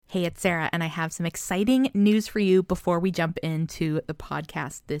Hey, it's Sarah, and I have some exciting news for you before we jump into the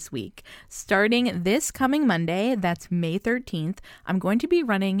podcast this week. Starting this coming Monday, that's May 13th, I'm going to be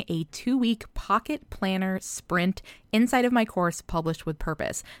running a 2-week pocket planner sprint inside of my course, Published with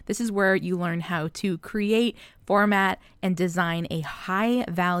Purpose. This is where you learn how to create, format, and design a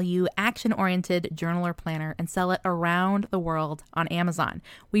high-value, action-oriented journal or planner and sell it around the world on Amazon.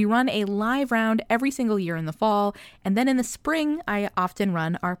 We run a live round every single year in the fall, and then in the spring, I often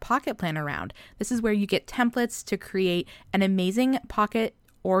run our pocket planner round. This is where you get templates to create an amazing pocket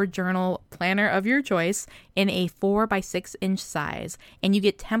or journal planner of your choice in a 4x6 size. And you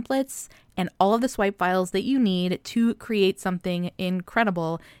get templates and all of the swipe files that you need to create something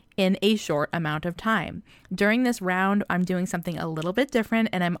incredible in a short amount of time. During this round, I'm doing something a little bit different,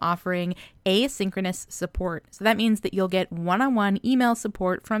 and I'm offering asynchronous support. So that means that you'll get one-on-one email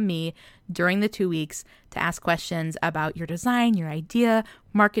support from me during the 2 weeks to ask questions about your design, your idea,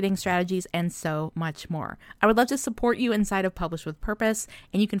 marketing strategies, and so much more. I would love to support you inside of Publish with Purpose,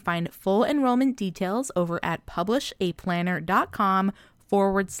 and you can find full enrollment details over at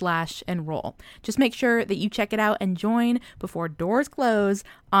publishaplanner.com/enroll. Just make sure that you check it out and join before doors close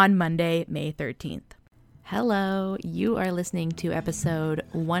on Monday, May 13th. Hello, you are listening to episode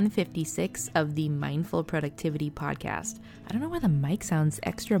 156 of the Mindful Productivity Podcast. I don't know why the mic sounds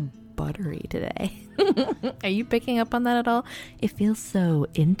extra buttery today. Are you picking up on that at all? It feels so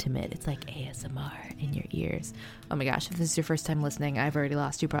intimate. It's like ASMR in your ears. Oh my gosh, if this is your first time listening, I've already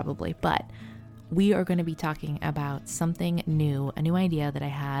lost you probably, but we are going to be talking about something new, a new idea that I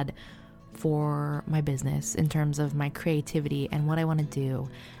had for my business in terms of my creativity and what I want to do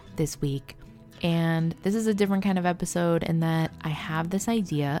this week. And this is a different kind of episode in that I have this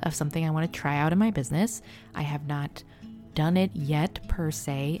idea of something I want to try out in my business. I have not done it yet per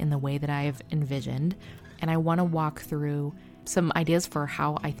se in the way that I've envisioned. And I want to walk through some ideas for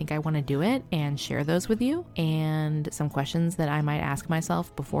how I think I want to do it and share those with you, and some questions that I might ask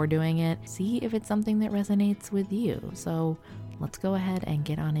myself before doing it. See if it's something that resonates with you. So let's go ahead and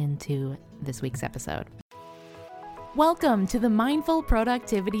get on into this week's episode. Welcome to the Mindful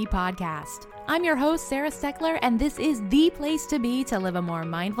Productivity Podcast. I'm your host, Sarah Steckler, and this is the place to be to live a more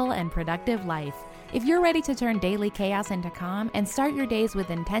mindful and productive life. If you're ready to turn daily chaos into calm and start your days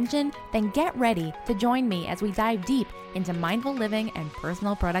with intention, then get ready to join me as we dive deep into mindful living and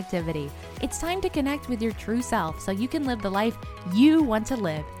personal productivity. It's time to connect with your true self so you can live the life you want to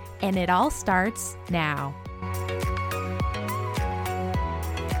live. And it all starts now.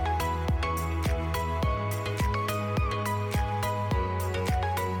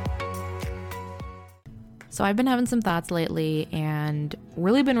 So I've been having some thoughts lately and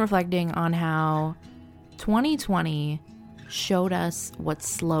really been reflecting on how 2020 showed us what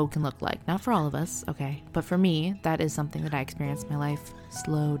slow can look like. Not for all of us, okay, but for me, that is something that I experienced. My life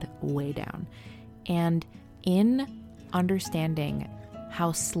slowed way down. And in understanding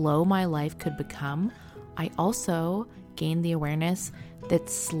how slow my life could become, I also gained the awareness that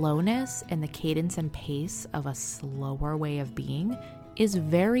slowness and the cadence and pace of a slower way of being is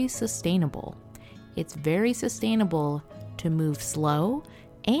very sustainable. It's very sustainable to move slow,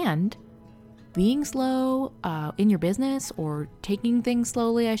 and being slow in your business, or taking things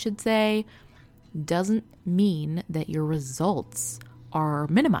slowly, I should say, doesn't mean that your results are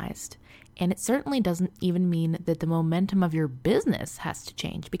minimized. And it certainly doesn't even mean that the momentum of your business has to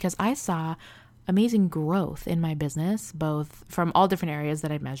change, because I saw amazing growth in my business, both from all different areas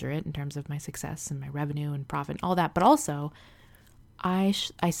that I measure it in terms of my success and my revenue and profit and all that, but also I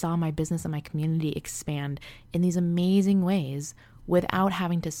saw my business and my community expand in these amazing ways without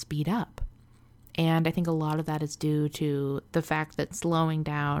having to speed up. And I think a lot of that is due to the fact that slowing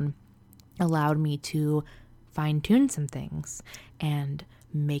down allowed me to fine-tune some things and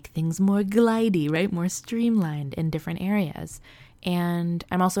make things more glidey, right? More streamlined in different areas. And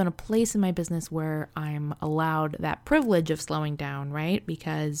I'm also in a place in my business where I'm allowed that privilege of slowing down, right?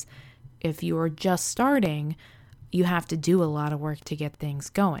 Because if you are just starting, you have to do a lot of work to get things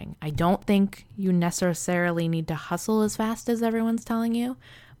going. I don't think you necessarily need to hustle as fast as everyone's telling you,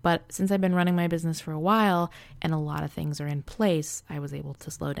 but since I've been running my business for a while and a lot of things are in place, I was able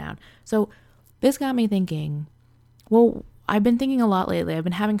to slow down. So this got me thinking, well, I've been thinking a lot lately. I've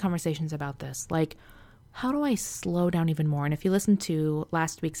been having conversations about this, like, how do I slow down even more? And if you listen to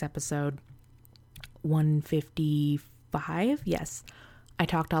last week's episode 155, yes, I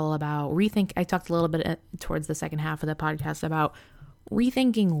talked all about I talked a little bit towards the second half of the podcast about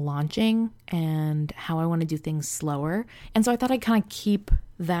rethinking launching and how I want to do things slower. And so I thought I'd kind of keep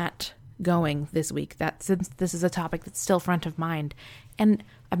that going this week, that since this is a topic that's still front of mind. And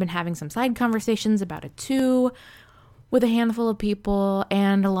I've been having some side conversations about it too. with a handful of people,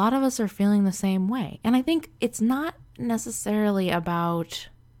 and a lot of us are feeling the same way. And I think it's not necessarily about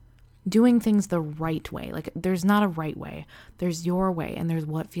doing things the right way. Like, there's not a right way. There's your way, and there's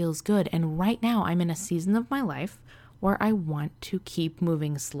what feels good. And right now, I'm in a season of my life where I want to keep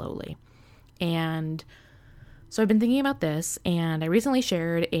moving slowly. And so I've been thinking about this, and I recently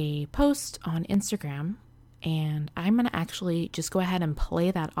shared a post on Instagram, and I'm going to actually just go ahead and play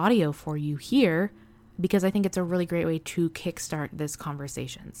that audio for you here, because I think it's a really great way to kickstart this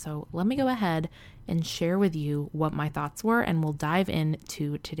conversation. So let me go ahead and share with you what my thoughts were, and we'll dive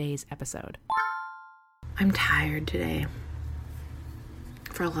into today's episode. I'm tired today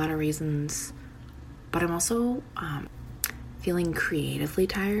for a lot of reasons, but I'm also feeling creatively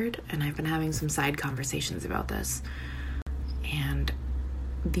tired, and I've been having some side conversations about this. And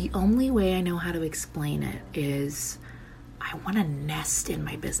the only way I know how to explain it is I want to nest in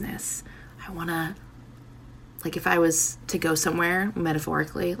my business. I want to, like, if I was to go somewhere,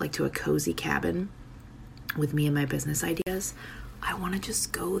 metaphorically, like to a cozy cabin with me and my business ideas, I want to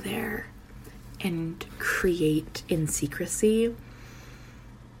just go there and create in secrecy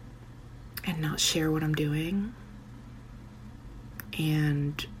and not share what I'm doing,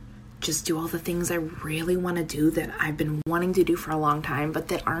 and just do all the things I really want to do that I've been wanting to do for a long time, but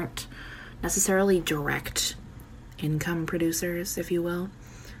that aren't necessarily direct income producers, if you will.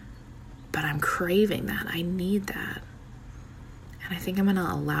 But I'm craving that. I need that. And I think I'm going to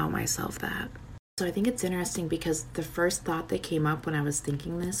allow myself that. So I think it's interesting because the first thought that came up when I was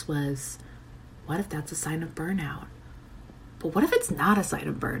thinking this was, what if that's a sign of burnout? But what if it's not a sign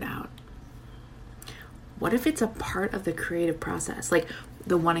of burnout? What if it's a part of the creative process? Like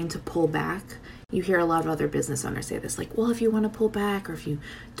the wanting to pull back. You hear a lot of other business owners say this, like, well, if you want to pull back, or if you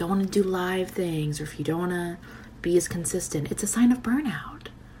don't want to do live things, or if you don't want to be as consistent, it's a sign of burnout.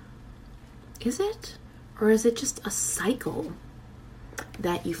 Is it? Or is it just a cycle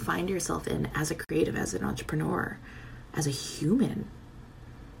that you find yourself in as a creative, as an entrepreneur, as a human?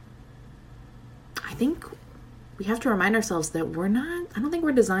 I think we have to remind ourselves that I don't think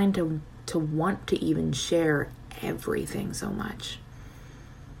we're designed to want to even share everything so much.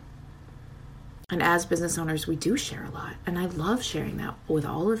 And as business owners, we do share a lot. And I love sharing that with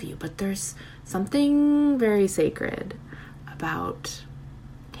all of you. But there's something very sacred about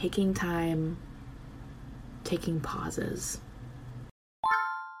taking time, taking pauses.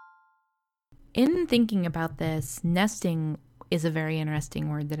 In thinking about this, nesting is a very interesting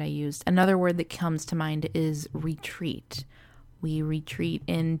word that I used. Another word that comes to mind is retreat. We retreat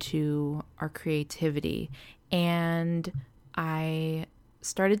into our creativity. And I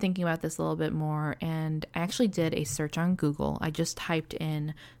started thinking about this a little bit more, and I actually did a search on Google. I just typed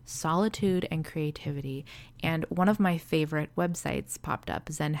in solitude and creativity, and one of my favorite websites popped up,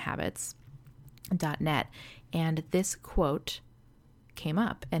 zenhabits.net, and this quote came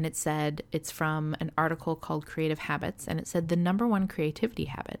up, and it said, it's from an article called Creative Habits, and it said, the number one creativity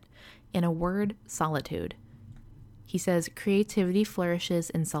habit, in a word, solitude. He says, creativity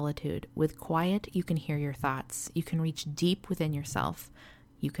flourishes in solitude. With quiet, you can hear your thoughts. You can reach deep within yourself.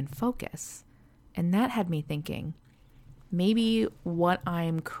 You can focus. And that had me thinking, maybe what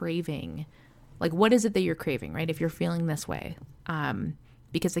I'm craving, like, what is it that you're craving, right? If you're feeling this way.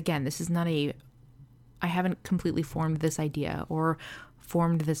 Because again, this is not I haven't completely formed this idea or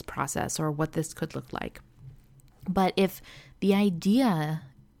formed this process or what this could look like. But if the idea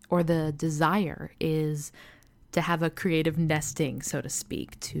or the desire is to have a creative nesting, so to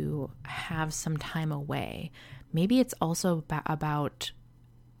speak, to have some time away, maybe it's also about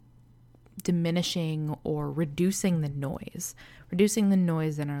diminishing or reducing the noise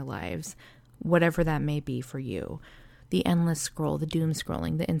in our lives, whatever that may be for you. The endless scroll, the doom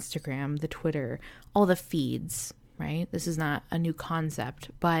scrolling, the Instagram, the Twitter, all the feeds, right? This is not a new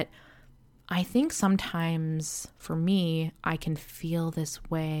concept, but I think sometimes for me, I can feel this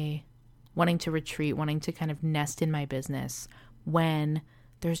way, wanting to retreat, wanting to kind of nest in my business when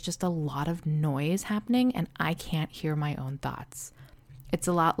there's just a lot of noise happening and I can't hear my own thoughts. It's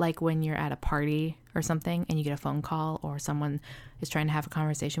a lot like when you're at a party or something and you get a phone call or someone is trying to have a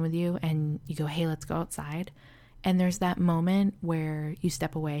conversation with you and you go, hey, let's go outside. And there's that moment where you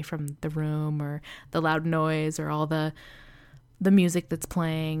step away from the room or the loud noise or all the music that's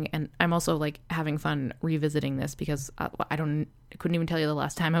playing. And I'm also like having fun revisiting this because I couldn't even tell you the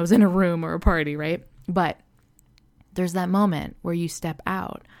last time I was in a room or a party, right? But there's that moment where you step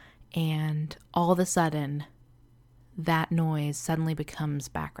out and all of a sudden that noise suddenly becomes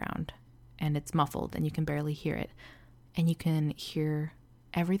background and it's muffled and you can barely hear it. And you can hear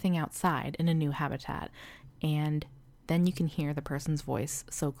everything outside in a new habitat. And then you can hear the person's voice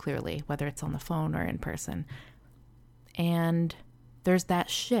so clearly, whether it's on the phone or in person. And there's that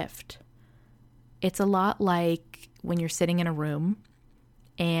shift. It's a lot like when you're sitting in a room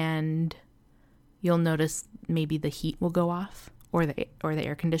and you'll notice maybe the heat will go off, or the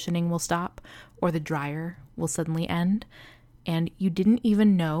air conditioning will stop, or the dryer will suddenly end, and you didn't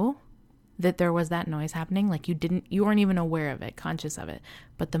even know that there was that noise happening. Like you weren't even aware of it, conscious of it.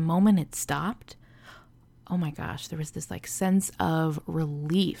 But the moment it stopped, oh my gosh, there was this like sense of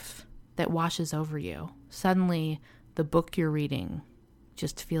relief that washes over you. Suddenly the book you're reading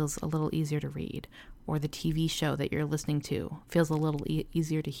just feels a little easier to read, or the TV show that you're listening to feels a little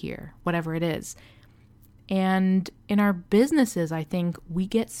easier to hear, whatever it is. And in our businesses, I think we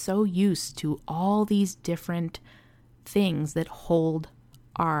get so used to all these different things that hold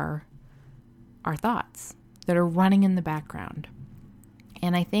our thoughts, that are running in the background.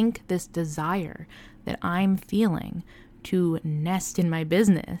 And I think this desire that I'm feeling to nest in my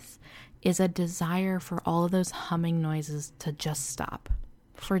business is a desire for all of those humming noises to just stop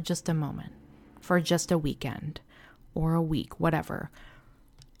for just a moment, for just a weekend or a week, whatever.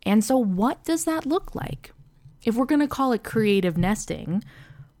 And so what does that look like? If we're going to call it creative nesting,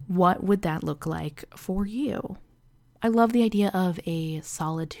 what would that look like for you? I love the idea of a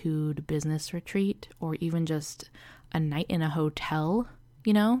solitude business retreat, or even just a night in a hotel.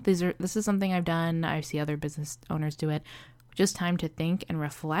 You know, this is something I've done. I see other business owners do it. Just time to think and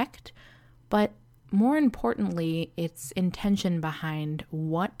reflect. But more importantly, it's intention behind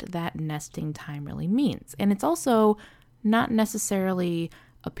what that nesting time really means. And it's also not necessarily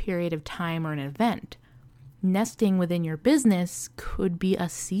a period of time or an event. Nesting within your business could be a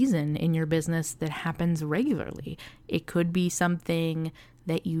season in your business that happens regularly. It could be something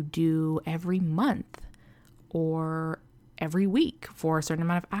that you do every month or every week for a certain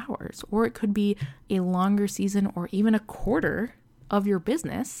amount of hours, or it could be a longer season or even a quarter of your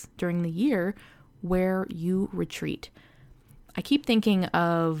business during the year where you retreat. I keep thinking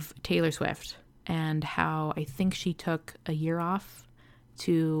of Taylor Swift and how I think she took a year off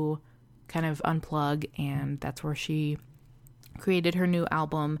to kind of unplug, and that's where she created her new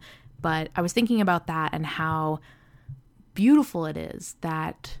album. But I was thinking about that and how beautiful it is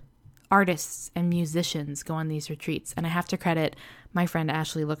that artists and musicians go on these retreats. And I have to credit my friend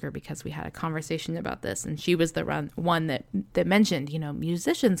Ashley Looker, because we had a conversation about this, and she was the one that mentioned, you know,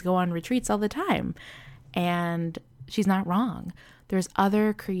 musicians go on retreats all the time. And she's not wrong. There's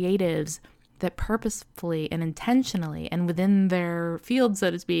other creatives that purposefully and intentionally and within their field, so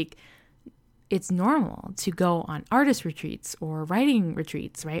to speak, it's normal to go on artist retreats or writing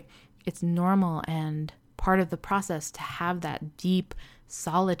retreats, right? It's normal and part of the process to have that deep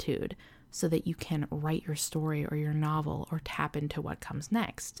solitude so that you can write your story or your novel or tap into what comes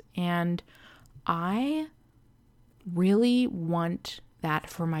next. And I really want that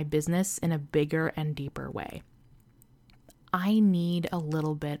for my business in a bigger and deeper way. I need a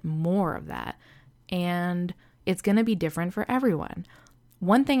little bit more of that, and it's going to be different for everyone.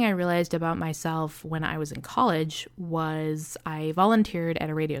 One thing I realized about myself when I was in college was I volunteered at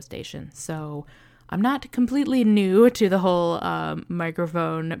a radio station. So I'm not completely new to the whole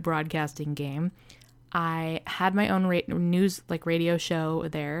microphone broadcasting game. I had my own news radio show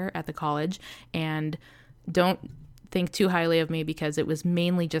there at the college, and don't think too highly of me because it was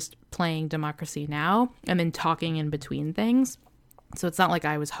mainly just playing Democracy Now! And then talking in between things. So it's not like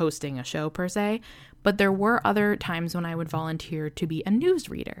I was hosting a show per se, but there were other times when I would volunteer to be a news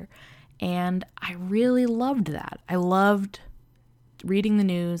reader. And I really loved that. I loved reading the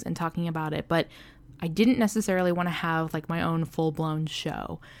news and talking about it, but I didn't necessarily want to have like my own full-blown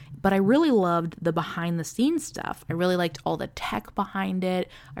show. But I really loved the behind-the-scenes stuff. I really liked all the tech behind it.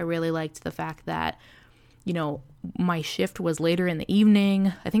 I really liked the fact that, you know, my shift was later in the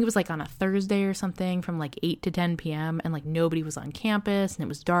evening. I think it was like on a Thursday or something, from like 8 to 10 p.m. and like nobody was on campus and it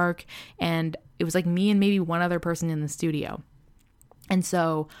was dark, and it was like me and maybe one other person in the studio. And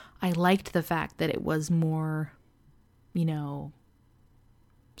so I liked the fact that it was more, you know,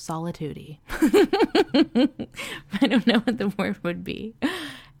 solitude-y. I don't know what the word would be.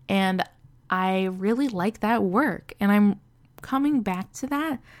 And I really like that work, and I'm coming back to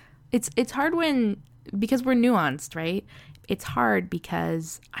that. It's hard because we're nuanced, right? It's hard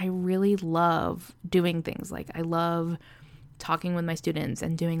because I really love doing things. Like I love talking with my students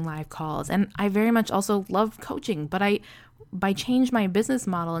and doing live calls. And I very much also love coaching, but I changed my business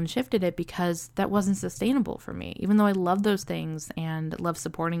model and shifted it because that wasn't sustainable for me. Even though I love those things and love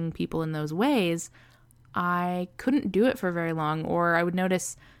supporting people in those ways, I couldn't do it for very long, or I would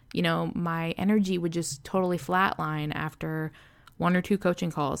notice, you know, my energy would just totally flatline after 1 or 2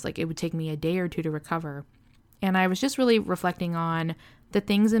 coaching calls. Like it would take me a day or two to recover. And I was just really reflecting on the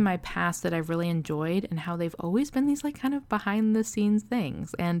things in my past that I've really enjoyed and how they've always been these like kind of behind the scenes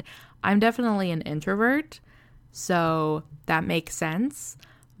things. And I'm definitely an introvert, so that makes sense.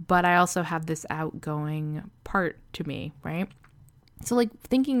 But I also have this outgoing part to me, right? So like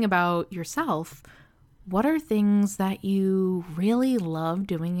thinking about yourself, what are things that you really love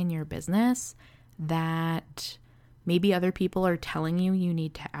doing in your business that maybe other people are telling you you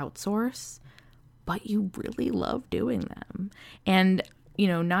need to outsource, but you really love doing them? And,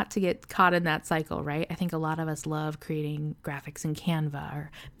 not to get caught in that cycle, right? I think a lot of us love creating graphics in Canva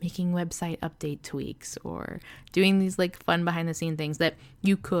or making website update tweaks or doing these like fun behind the scene things that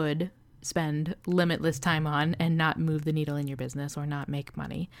you could spend limitless time on and not move the needle in your business or not make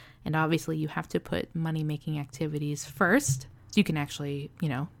money. And obviously you have to put money making activities first so you can actually,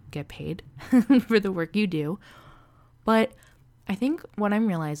 get paid for the work you do. But I think what I'm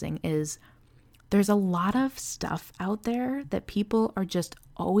realizing is there's a lot of stuff out there that people are just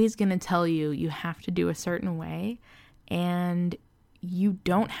always going to tell you have to do a certain way, and you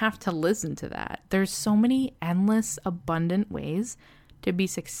don't have to listen to that. There's so many endless, abundant ways to be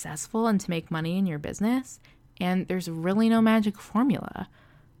successful and to make money in your business, and there's really no magic formula.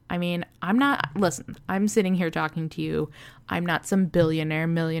 I mean, I'm sitting here talking to you. I'm not some billionaire,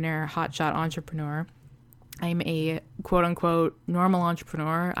 millionaire, hotshot entrepreneur. I'm a quote unquote normal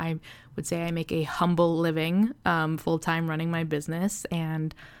entrepreneur. I would say I make a humble living full-time running my business.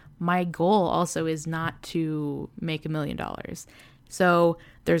 And my goal also is not to make $1 million. So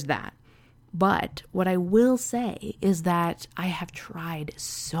there's that. But what I will say is that I have tried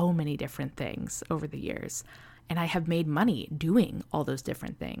so many different things over the years, and I have made money doing all those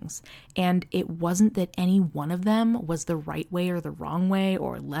different things. And it wasn't that any one of them was the right way or the wrong way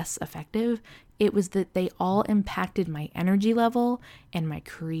or less effective. It was that they all impacted my energy level and my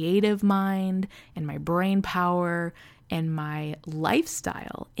creative mind and my brain power and my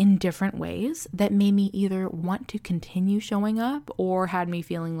lifestyle in different ways that made me either want to continue showing up or had me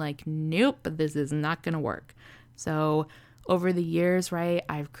feeling like, nope, this is not going to work. So over the years, right,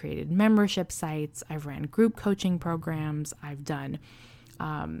 I've created membership sites, I've ran group coaching programs, I've done,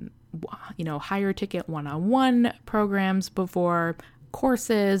 higher ticket one-on-one programs before,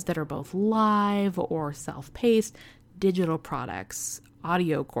 courses that are both live or self-paced, digital products,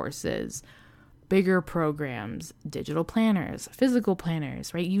 audio courses, bigger programs, digital planners, physical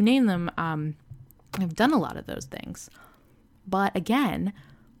planners, right? You name them. I've done a lot of those things. But again,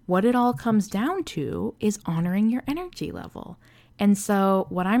 what it all comes down to is honoring your energy level. And so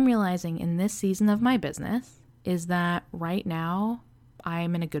what I'm realizing in this season of my business is that right now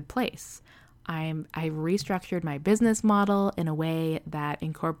I'm in a good place. I've restructured my business model in a way that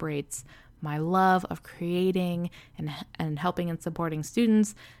incorporates my love of creating and helping and supporting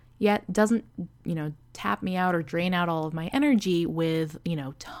students, yet doesn't, tap me out or drain out all of my energy with,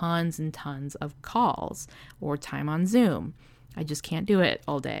 tons and tons of calls or time on Zoom. I just can't do it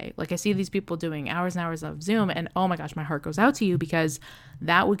all day. Like I see these people doing hours and hours of Zoom, and oh my gosh, my heart goes out to you because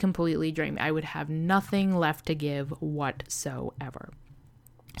that would completely drain me. I would have nothing left to give whatsoever.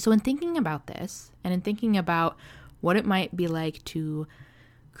 So in thinking about this and in thinking about what it might be like to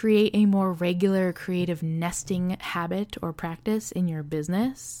create a more regular creative nesting habit or practice in your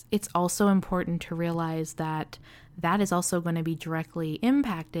business, it's also important to realize that that is also going to be directly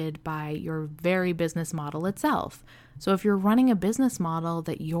impacted by your very business model itself. So if you're running a business model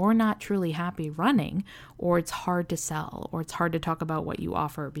that you're not truly happy running, or it's hard to sell, or it's hard to talk about what you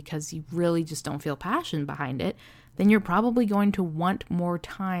offer because you really just don't feel passion behind it, then you're probably going to want more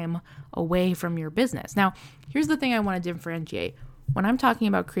time away from your business. Now, here's the thing I want to differentiate. When I'm talking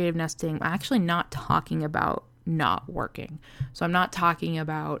about creative nesting, I'm actually not talking about not working. So I'm not talking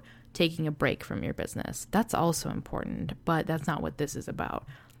about taking a break from your business. That's also important, but that's not what this is about.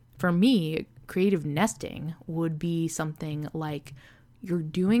 For me, creative nesting would be something like you're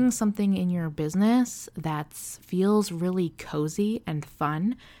doing something in your business that feels really cozy and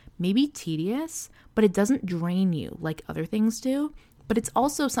fun, maybe tedious, but it doesn't drain you like other things do. But it's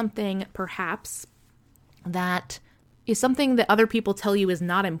also something perhaps that is something that other people tell you is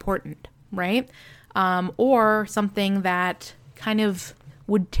not important, right? Or something that kind of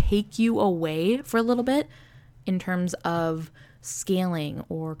would take you away for a little bit in terms of scaling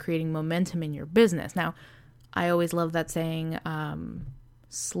or creating momentum in your business. Now, I always love that saying,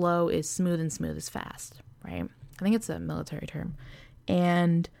 slow is smooth and smooth is fast, right? I think it's a military term,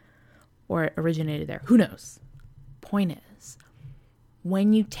 or it originated there. Who knows? Point is,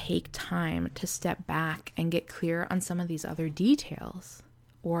 when you take time to step back and get clear on some of these other details,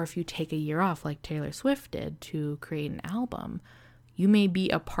 or if you take a year off like Taylor Swift did to create an album, You may be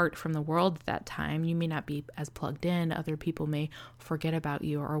apart from the world at that time. You may not be as plugged in. Other people may forget about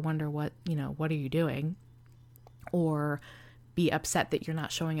you or wonder what are you doing? Or be upset that you're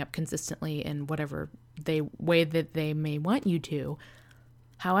not showing up consistently in whatever way that they may want you to.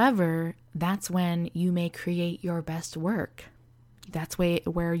 However, that's when you may create your best work. That's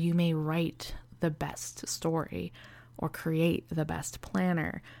where you may write the best story or create the best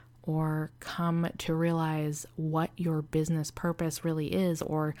planner or come to realize what your business purpose really is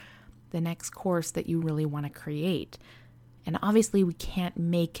or the next course that you really want to create. And obviously we can't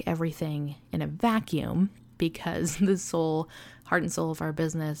make everything in a vacuum because the heart and soul of our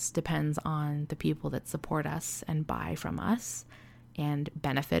business depends on the people that support us and buy from us and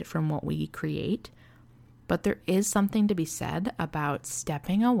benefit from what we create. But there is something to be said about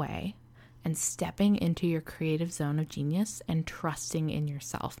stepping away and stepping into your creative zone of genius and trusting in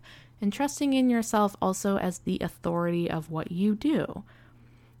yourself. And trusting in yourself also as the authority of what you do.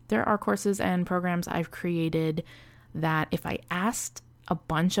 There are courses and programs I've created that if I asked a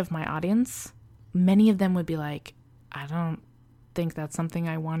bunch of my audience, many of them would be like, I don't think that's something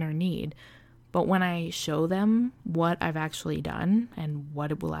I want or need. But when I show them what I've actually done and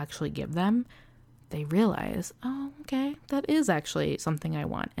what it will actually give them, they realize, oh, okay, that is actually something I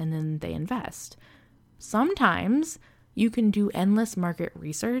want. And then they invest. Sometimes you can do endless market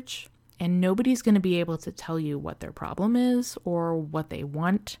research and nobody's going to be able to tell you what their problem is or what they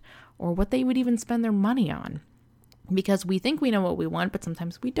want or what they would even spend their money on. Because we think we know what we want, but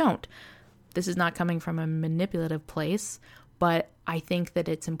sometimes we don't. This is not coming from a manipulative place, but I think that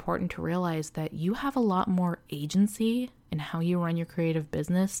it's important to realize that you have a lot more agency in how you run your creative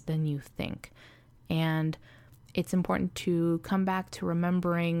business than you think. And it's important to come back to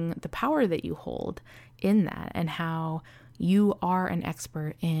remembering the power that you hold in that and how you are an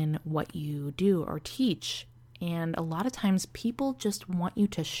expert in what you do or teach. And a lot of times people just want you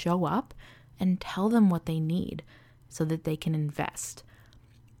to show up and tell them what they need so that they can invest.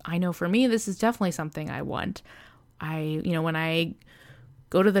 I know for me, this is definitely something I want. When I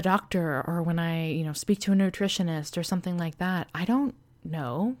go to the doctor or when I, speak to a nutritionist or something like that, I don't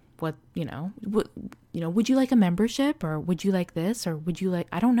know what, would you like a membership or would you like this or would you like,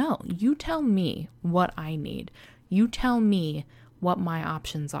 I don't know. You tell me what I need. You tell me what my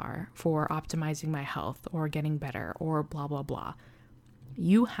options are for optimizing my health or getting better or blah, blah, blah.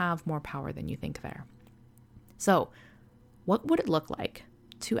 You have more power than you think there. So what would it look like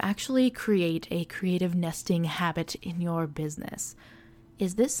to actually create a creative nesting habit in your business?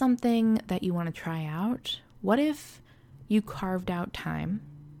 Is this something that you want to try out? What if you carved out time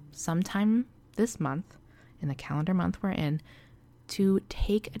sometime this month, in the calendar month we're in, to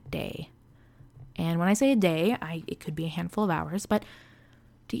take a day? And when I say a day, it could be a handful of hours, but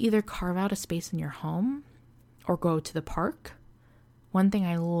to either carve out a space in your home or go to the park. One thing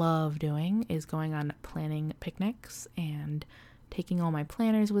I love doing is going on planning picnics and taking all my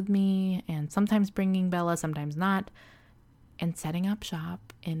planners with me and sometimes bringing Bella, sometimes not, and setting up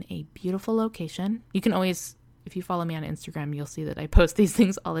shop in a beautiful location. You can always, if you follow me on Instagram, you'll see that I post these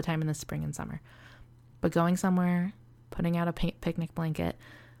things all the time in the spring and summer. But going somewhere, putting out a picnic blanket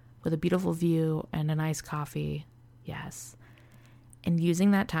with a beautiful view and a nice coffee, yes, and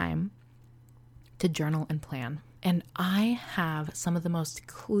using that time to journal and plan. And I have some of the most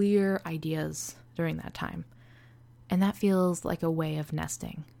clear ideas during that time. And that feels like a way of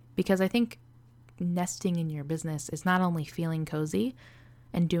nesting, because I think nesting in your business is not only feeling cozy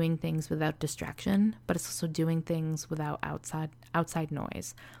and doing things without distraction, but it's also doing things without outside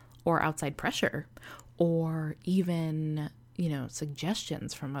noise or outside pressure or even,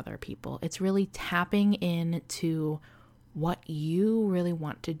 suggestions from other people. It's really tapping into what you really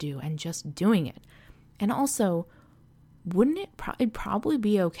want to do and just doing it. And also, wouldn't it'd probably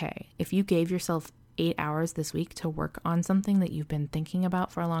be okay if you gave yourself 8 hours this week to work on something that you've been thinking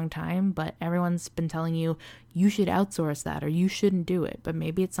about for a long time, but everyone's been telling you should outsource that or you shouldn't do it, but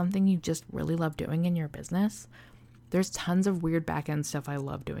maybe it's something you just really love doing in your business. There's tons of weird back-end stuff I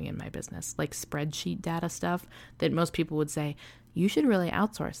love doing in my business, like spreadsheet data stuff that most people would say, you should really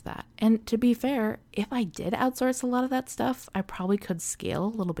outsource that. And to be fair, if I did outsource a lot of that stuff, I probably could scale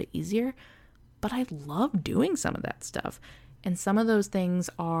a little bit easier, but I love doing some of that stuff. And some of those things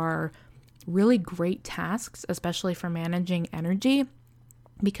are really great tasks, especially for managing energy,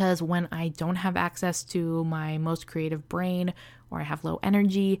 because when I don't have access to my most creative brain or I have low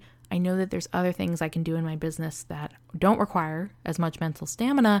energy, I know that there's other things I can do in my business that don't require as much mental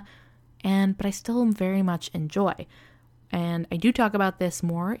stamina, but I still very much enjoy. And I do talk about this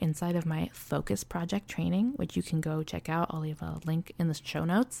more inside of my Focus Project training, which you can go check out. I'll leave a link in the show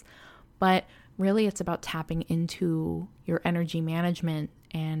notes. But really, it's about tapping into your energy management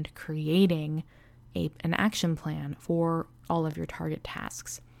and creating an action plan for all of your target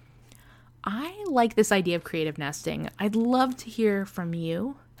tasks. I like this idea of creative nesting. I'd love to hear from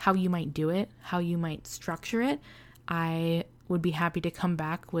you how you might do it, how you might structure it. I would be happy to come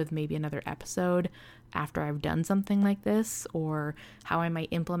back with maybe another episode after I've done something like this, or how I might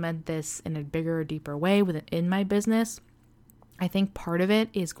implement this in a bigger, deeper way within my business. I think part of it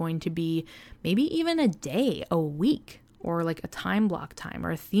is going to be maybe even a day, a week, or like a time block time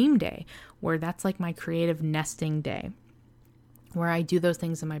or a theme day where that's like my creative nesting day, where I do those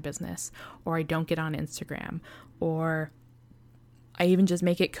things in my business, or I don't get on Instagram, or I even just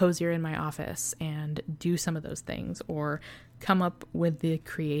make it cozier in my office and do some of those things, or come up with the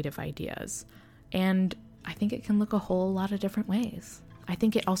creative ideas. And I think it can look a whole lot of different ways. I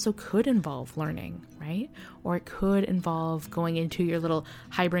think it also could involve learning, right? Or it could involve going into your little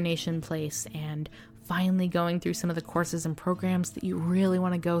hibernation place and finally going through some of the courses and programs that you really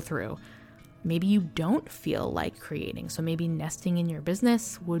want to go through. Maybe you don't feel like creating, so maybe nesting in your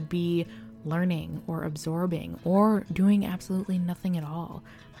business would be learning or absorbing or doing absolutely nothing at all,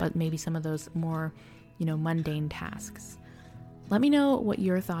 but maybe some of those more, mundane tasks. Let me know what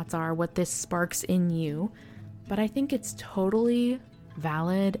your thoughts are, what this sparks in you, but I think it's totally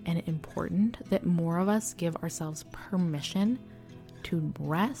valid and important that more of us give ourselves permission to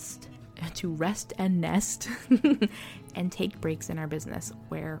rest and nest and take breaks in our business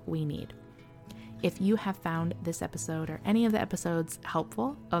where we need. If you have found this episode or any of the episodes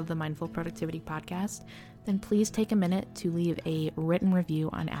helpful of the Mindful Productivity Podcast, then please take a minute to leave a written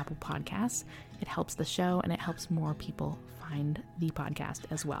review on Apple Podcasts. It helps the show and it helps more people find the podcast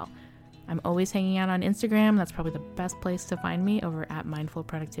as well. I'm always hanging out on Instagram. That's probably the best place to find me, over at Mindful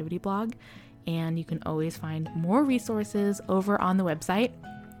Productivity Blog. And you can always find more resources over on the website,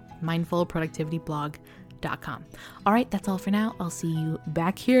 mindfulproductivityblog.com. All right, that's all for now. I'll see you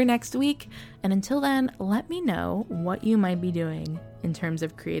back here next week. And until then, let me know what you might be doing in terms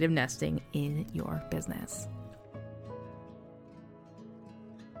of creative nesting in your business.